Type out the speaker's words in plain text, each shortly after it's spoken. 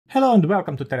Hello and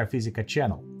welcome to Terraphysica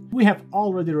channel. We have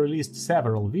already released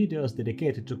several videos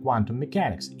dedicated to quantum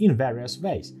mechanics in various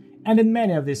ways, and in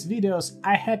many of these videos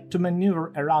I had to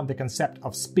maneuver around the concept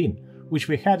of spin, which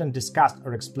we hadn't discussed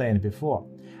or explained before.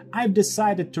 I've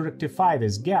decided to rectify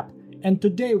this gap, and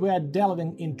today we are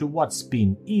delving into what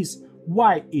spin is,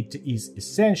 why it is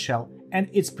essential, and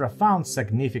its profound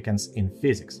significance in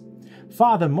physics.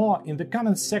 Furthermore, in the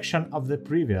comments section of the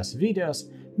previous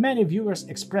videos, many viewers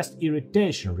expressed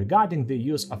irritation regarding the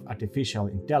use of artificial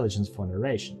intelligence for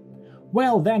narration.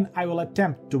 Well, then I will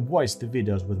attempt to voice the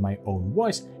videos with my own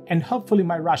voice, and hopefully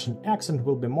my Russian accent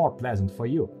will be more pleasant for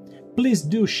you. Please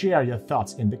do share your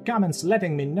thoughts in the comments,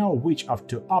 letting me know which of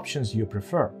two options you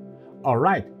prefer.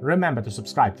 Alright, remember to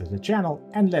subscribe to the channel,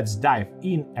 and let's dive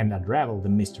in and unravel the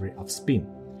mystery of spin.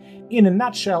 In a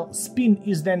nutshell, spin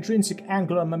is the intrinsic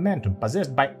angular momentum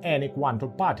possessed by any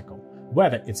quantum particle,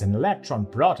 whether it's an electron,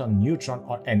 proton, neutron,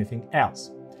 or anything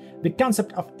else. The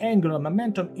concept of angular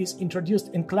momentum is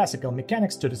introduced in classical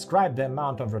mechanics to describe the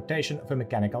amount of rotation of a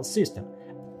mechanical system,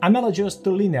 analogous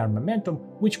to linear momentum,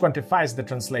 which quantifies the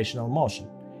translational motion.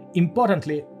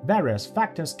 Importantly, various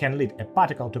factors can lead a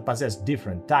particle to possess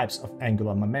different types of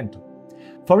angular momentum.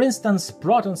 For instance,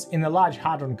 protons in a Large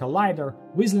Hadron Collider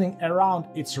whizzling around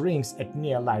its rings at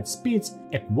near light speeds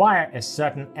acquire a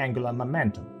certain angular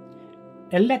momentum.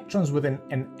 Electrons within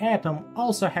an atom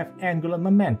also have angular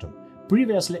momentum,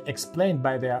 previously explained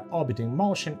by their orbiting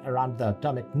motion around the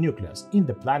atomic nucleus in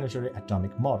the planetary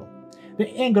atomic model. The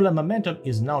angular momentum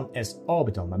is known as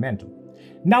orbital momentum.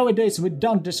 Nowadays we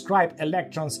don't describe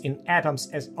electrons in atoms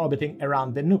as orbiting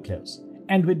around the nucleus,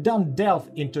 and we don't delve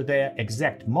into their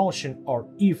exact motion or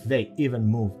if they even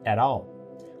move at all.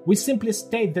 We simply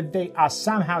state that they are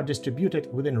somehow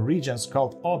distributed within regions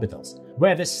called orbitals,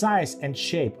 where the size and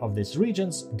shape of these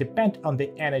regions depend on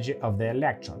the energy of the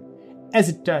electron. As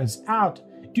it turns out,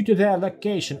 due to their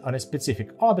location on a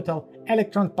specific orbital,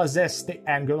 electrons possess the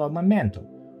angular momentum,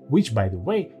 which, by the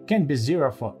way, can be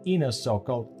zero for inner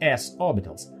so-called s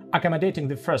orbitals, accommodating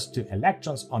the first two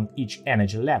electrons on each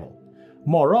energy level.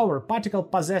 Moreover, particles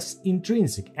possess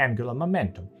intrinsic angular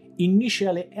momentum,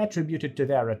 initially attributed to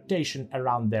their rotation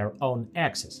around their own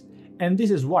axis, and this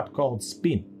is what called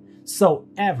spin. So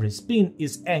every spin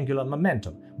is angular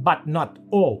momentum, but not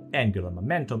all angular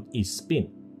momentum is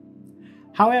spin.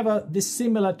 However,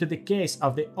 dissimilar to the case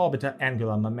of the orbital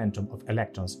angular momentum of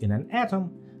electrons in an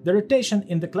atom, the rotation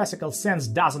in the classical sense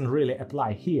doesn't really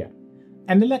apply here.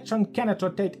 An electron cannot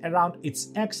rotate around its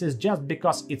axis just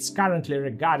because it's currently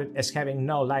regarded as having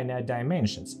no linear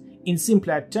dimensions. In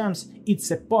simpler terms,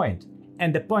 it's a point,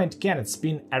 and the point cannot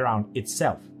spin around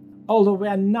itself. Although we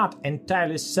are not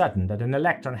entirely certain that an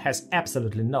electron has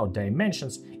absolutely no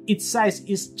dimensions, its size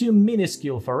is too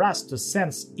minuscule for us to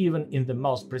sense even in the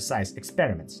most precise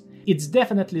experiments. It's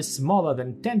definitely smaller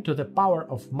than 10 to the power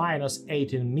of minus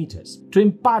 18 meters. To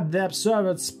impart the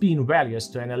observed spin values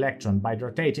to an electron by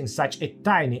rotating such a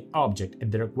tiny object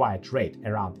at the required rate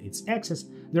around its axis,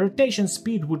 the rotation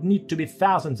speed would need to be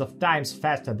thousands of times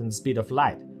faster than the speed of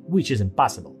light, which is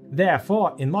impossible.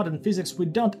 Therefore, in modern physics we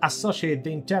don't associate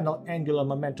the internal angular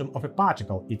momentum of a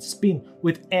particle, its spin,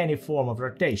 with any form of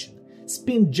rotation.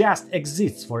 Spin just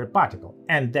exists for a particle,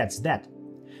 and that's that.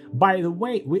 By the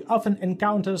way, we often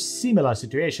encounter similar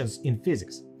situations in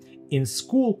physics. In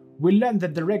school, we learn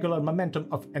that the regular momentum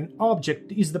of an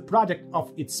object is the product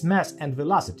of its mass and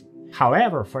velocity.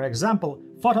 However, for example,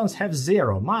 photons have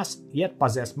zero mass yet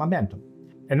possess momentum.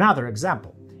 Another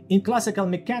example. In classical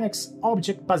mechanics,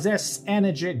 object possesses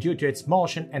energy due to its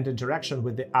motion and interaction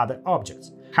with the other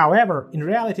objects. However, in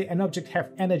reality an object has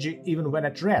energy even when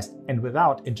at rest and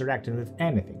without interacting with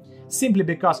anything, simply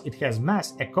because it has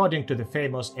mass according to the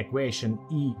famous equation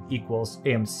E equals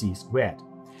mc squared.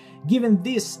 Given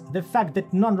this, the fact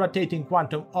that non-rotating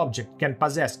quantum objects can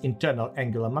possess internal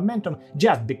angular momentum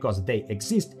just because they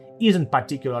exist isn't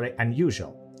particularly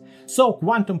unusual. So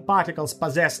quantum particles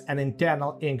possess an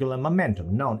internal angular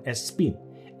momentum known as spin,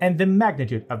 and the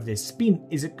magnitude of this spin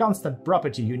is a constant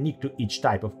property unique to each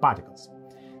type of particles.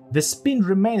 The spin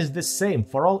remains the same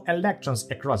for all electrons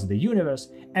across the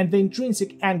universe, and the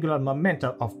intrinsic angular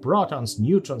momentum of protons,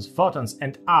 neutrons, photons,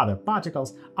 and other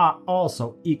particles are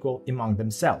also equal among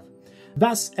themselves.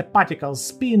 Thus, a particle's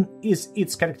spin is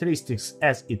its characteristics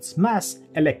as its mass,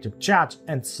 electric charge,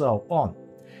 and so on.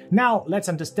 Now, let's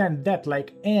understand that,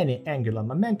 like any angular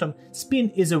momentum, spin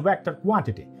is a vector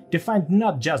quantity, defined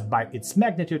not just by its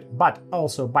magnitude, but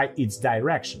also by its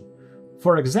direction.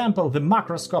 For example, the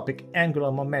macroscopic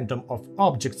angular momentum of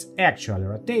objects actually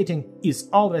rotating is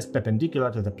always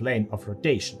perpendicular to the plane of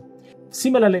rotation.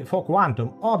 Similarly, for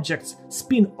quantum objects,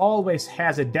 spin always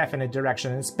has a definite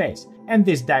direction in space, and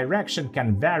this direction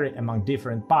can vary among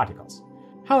different particles.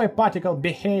 How a particle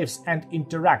behaves and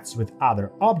interacts with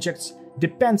other objects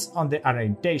depends on the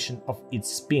orientation of its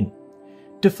spin.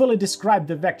 To fully describe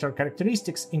the vector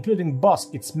characteristics, including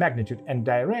both its magnitude and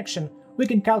direction, we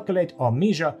can calculate or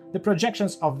measure the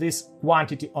projections of this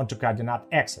quantity onto coordinate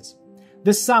axis.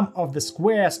 The sum of the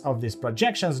squares of these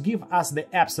projections give us the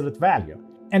absolute value,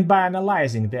 and by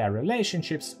analyzing their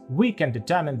relationships, we can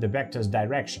determine the vector's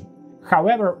direction.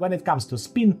 However, when it comes to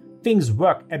spin, things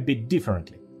work a bit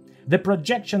differently. The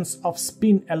projections of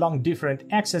spin along different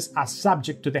axes are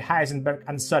subject to the Heisenberg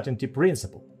uncertainty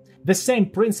principle, the same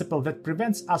principle that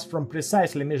prevents us from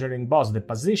precisely measuring both the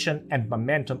position and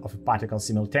momentum of a particle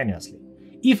simultaneously.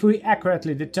 If we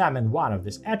accurately determine one of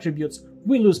these attributes,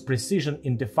 we lose precision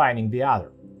in defining the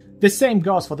other. The same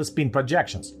goes for the spin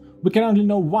projections. We can only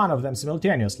know one of them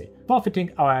simultaneously,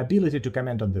 forfeiting our ability to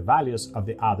comment on the values of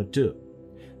the other two.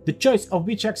 The choice of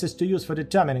which axis to use for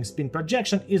determining spin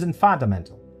projection isn't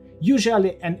fundamental.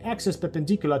 Usually, an axis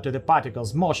perpendicular to the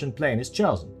particle's motion plane is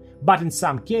chosen, but in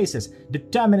some cases,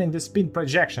 determining the spin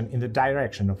projection in the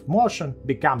direction of motion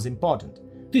becomes important.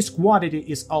 This quantity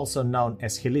is also known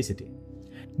as helicity.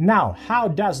 Now, how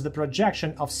does the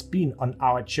projection of spin on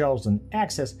our chosen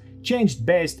axis change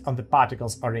based on the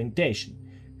particle's orientation?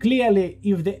 Clearly,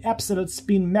 if the absolute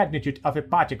spin magnitude of a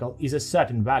particle is a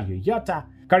certain value iota,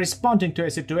 corresponding to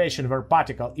a situation where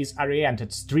particle is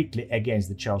oriented strictly against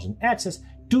the chosen axis,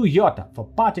 2 iota for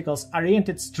particles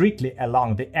oriented strictly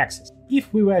along the axis.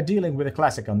 If we were dealing with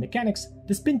classical mechanics,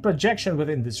 the spin projection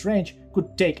within this range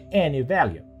could take any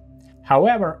value.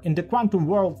 However, in the quantum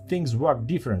world things work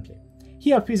differently.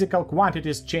 Here physical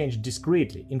quantities change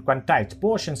discretely, in quantized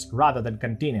portions rather than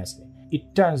continuously.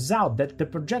 It turns out that the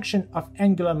projection of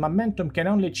angular momentum can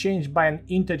only change by an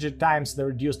integer times the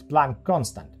reduced Planck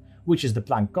constant, which is the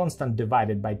Planck constant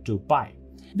divided by 2 pi.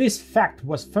 This fact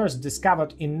was first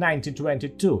discovered in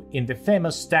 1922 in the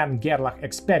famous Stern-Gerlach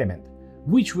experiment,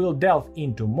 which we'll delve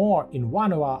into more in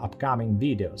one of our upcoming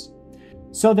videos.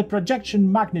 So the projection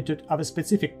magnitude of a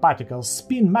specific particle's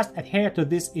spin must adhere to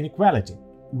this inequality,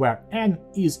 where n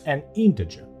is an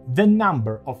integer, the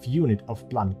number of units of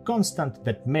Planck constant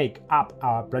that make up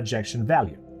our projection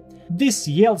value. This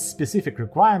yields specific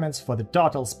requirements for the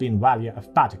total spin value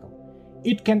of particle.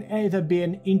 It can either be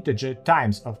an integer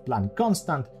times of Planck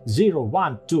constant, 0,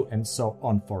 1, 2 and so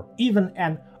on for even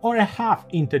n, or a half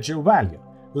integer value,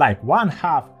 like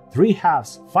 1/2,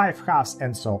 3/2, 5/2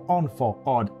 and so on for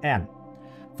odd n.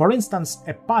 For instance,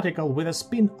 a particle with a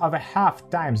spin of a half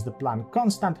times the Planck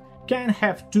constant can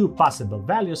have 2 possible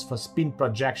values for spin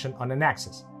projection on an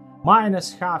axis,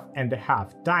 -1/2 and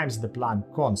 1/2 times the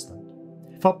Planck constant.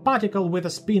 For particle with a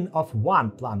spin of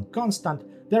 1 Planck constant,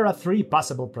 there are 3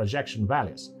 possible projection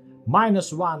values,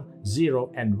 -1,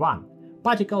 0 and 1.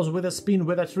 Particles with a spin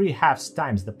with a 3/2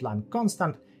 times the Planck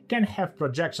constant can have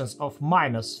projections of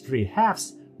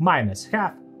 -3/2,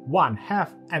 -1/2,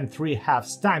 1/2 and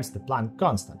 3/2 times the Planck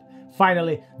constant.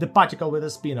 Finally, the particle with a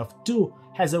spin of 2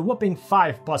 has a whopping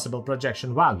 5 possible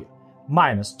projection value,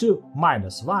 -2,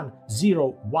 -1,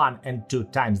 0, 1 and 2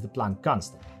 times the Planck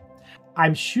constant.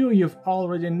 I'm sure you've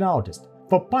already noticed,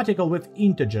 for particle with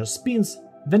integer spins,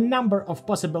 the number of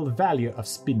possible value of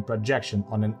spin projection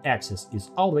on an axis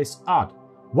is always odd,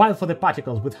 while for the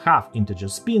particles with half-integer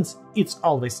spins, it's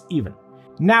always even.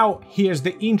 Now, here's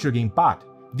the intriguing part.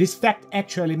 This fact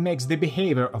actually makes the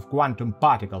behavior of quantum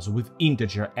particles with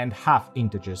integer and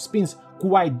half-integer spins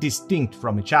quite distinct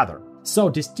from each other. So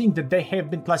distinct that they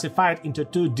have been classified into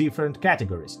 2 different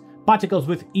categories. Particles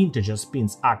with integer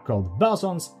spins are called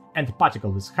bosons, and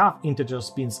particles with half-integer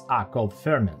spins are called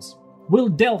fermions. We'll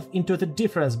delve into the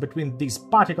difference between these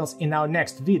particles in our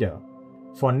next video.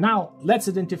 For now, let's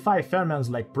identify fermions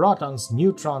like protons,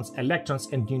 neutrons, electrons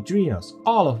and neutrinos,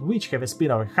 all of which have a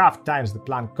spin of 1/2 times the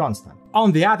Planck constant.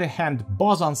 On the other hand,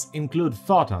 bosons include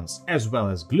photons, as well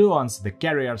as gluons, the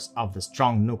carriers of the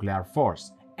strong nuclear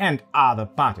force, and other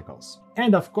particles.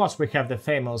 And of course we have the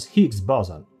famous Higgs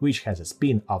boson, which has a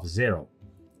spin of 0.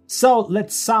 So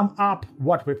let's sum up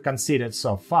what we've considered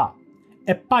so far.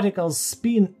 A particle's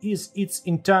spin is its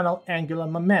internal angular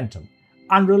momentum,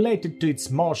 unrelated to its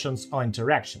motions or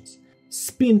interactions.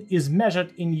 Spin is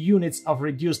measured in units of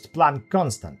reduced Planck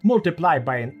constant, multiplied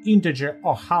by an integer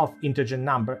or half-integer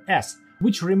number s,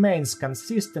 which remains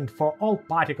consistent for all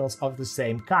particles of the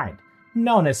same kind,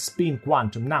 known as spin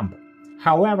quantum number.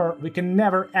 However, we can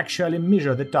never actually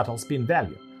measure the total spin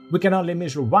value. We can only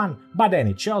measure one, but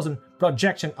any chosen,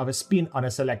 projection of a spin on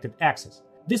a selected axis.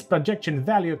 This projection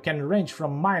value can range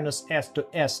from -s to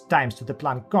s times to the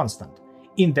Planck constant.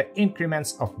 in the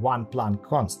increments of one Planck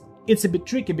constant. It's a bit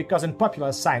tricky because in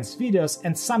popular science videos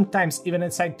and sometimes even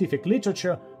in scientific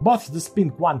literature, both the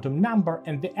spin quantum number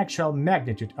and the actual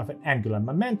magnitude of an angular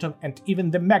momentum and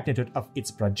even the magnitude of its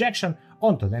projection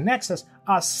onto the nexus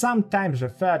are sometimes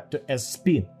referred to as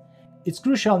spin. It's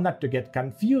crucial not to get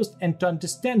confused and to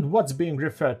understand what's being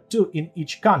referred to in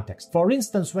each context. For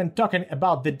instance, when talking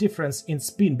about the difference in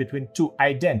spin between two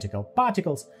identical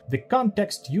particles, the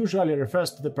context usually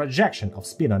refers to the projection of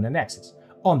spin on an axis.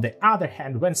 On the other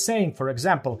hand, when saying, for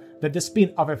example, that the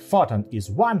spin of a photon is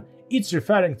 1, it's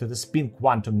referring to the spin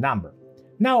quantum number.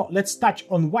 Now let's touch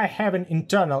on why having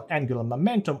internal angular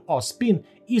momentum or spin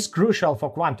is crucial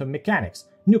for quantum mechanics,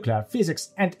 nuclear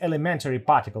physics and elementary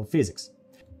particle physics.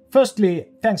 Firstly,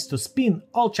 thanks to spin,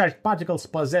 all charged particles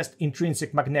possess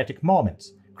intrinsic magnetic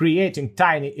moments, creating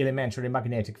tiny elementary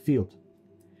magnetic field.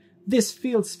 These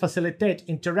fields facilitate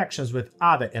interactions with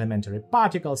other elementary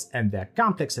particles and their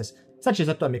complexes, such as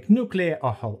atomic nuclei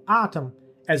or whole atom,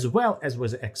 as well as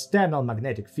with the external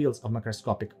magnetic fields of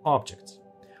macroscopic objects.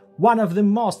 One of the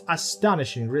most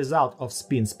astonishing results of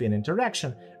spin-spin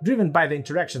interaction, driven by the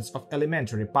interactions of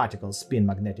elementary particle spin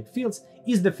magnetic fields,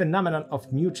 is the phenomenon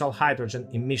of neutral hydrogen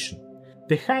emission.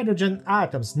 The hydrogen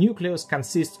atom's nucleus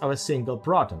consists of a single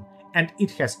proton, and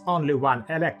it has only one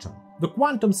electron. The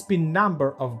quantum spin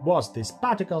number of both these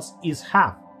particles is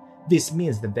half. This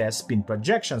means that their spin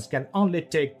projections can only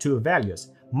take two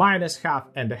values, -half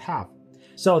and a half.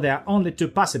 So there are only two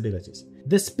possibilities.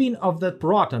 The spin of the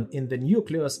proton in the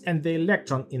nucleus and the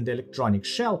electron in the electronic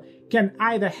shell can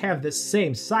either have the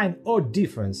same sign or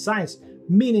different signs,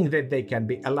 meaning that they can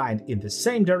be aligned in the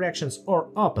same directions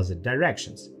or opposite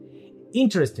directions.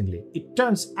 Interestingly, it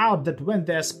turns out that when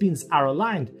their spins are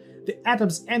aligned, the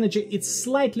atom's energy is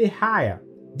slightly higher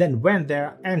than when they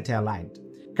are anti-aligned.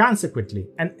 Consequently,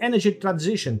 an energy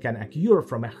transition can occur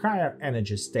from a higher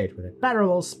energy state with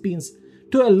parallel spins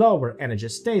to a lower energy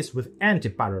state with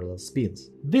antiparallel spins.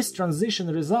 This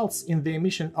transition results in the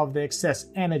emission of the excess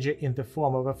energy in the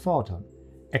form of a photon,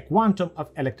 a quantum of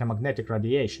electromagnetic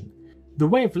radiation. The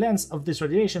wavelength of these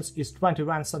radiations is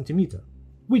 21 cm,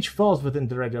 which falls within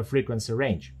the radio frequency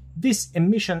range. This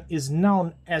emission is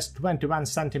known as 21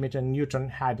 cm neutron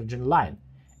hydrogen line,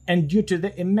 and due to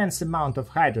the immense amount of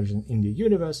hydrogen in the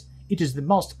universe, it is the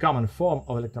most common form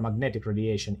of electromagnetic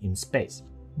radiation in space.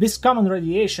 This common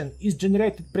radiation is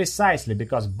generated precisely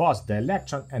because both the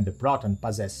electron and the proton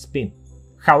possess spin.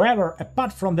 However,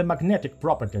 apart from the magnetic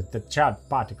properties that charged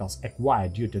particles acquire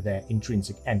due to their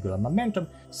intrinsic angular momentum,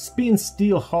 spin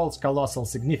still holds colossal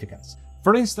significance.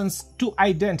 For instance, two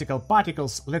identical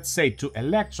particles, let's say two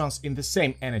electrons in the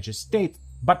same energy state,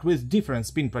 but with different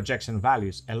spin projection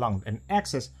values along an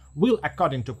axis, will,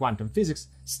 according to quantum physics,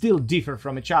 still differ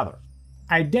from each other.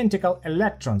 Identical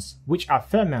electrons, which are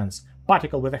fermions,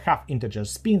 particles with half-integer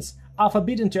spins, are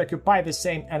forbidden to occupy the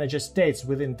same energy states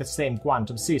within the same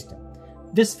quantum system.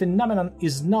 This phenomenon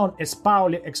is known as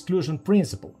Pauli exclusion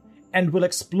principle, and we'll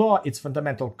explore its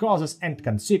fundamental causes and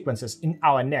consequences in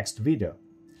our next video.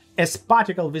 As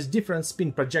particles with different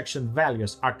spin projection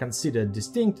values are considered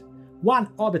distinct, one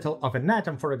orbital of an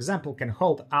atom, for example, can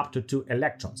hold up to 2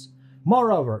 electrons.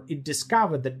 Moreover, it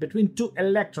discovered that between two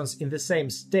electrons in the same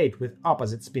state with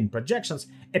opposite spin projections,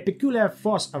 a peculiar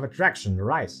force of attraction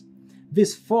arises.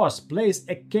 This force plays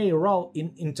a key role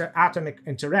in interatomic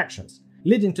interactions,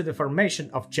 leading to the formation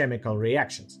of chemical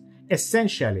reactions.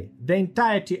 Essentially, the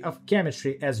entirety of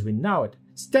chemistry as we know it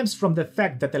stems from the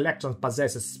fact that electrons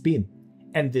possess a spin,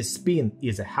 and this spin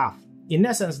is a half. In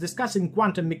essence, discussing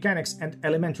quantum mechanics and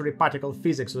elementary particle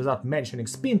physics without mentioning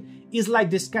spin is like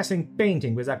discussing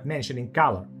painting without mentioning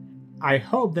color. I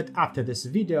hope that after this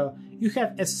video you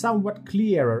have a somewhat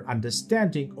clearer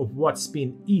understanding of what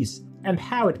spin is and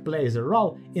how it plays a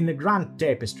role in the grand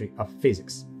tapestry of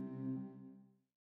physics.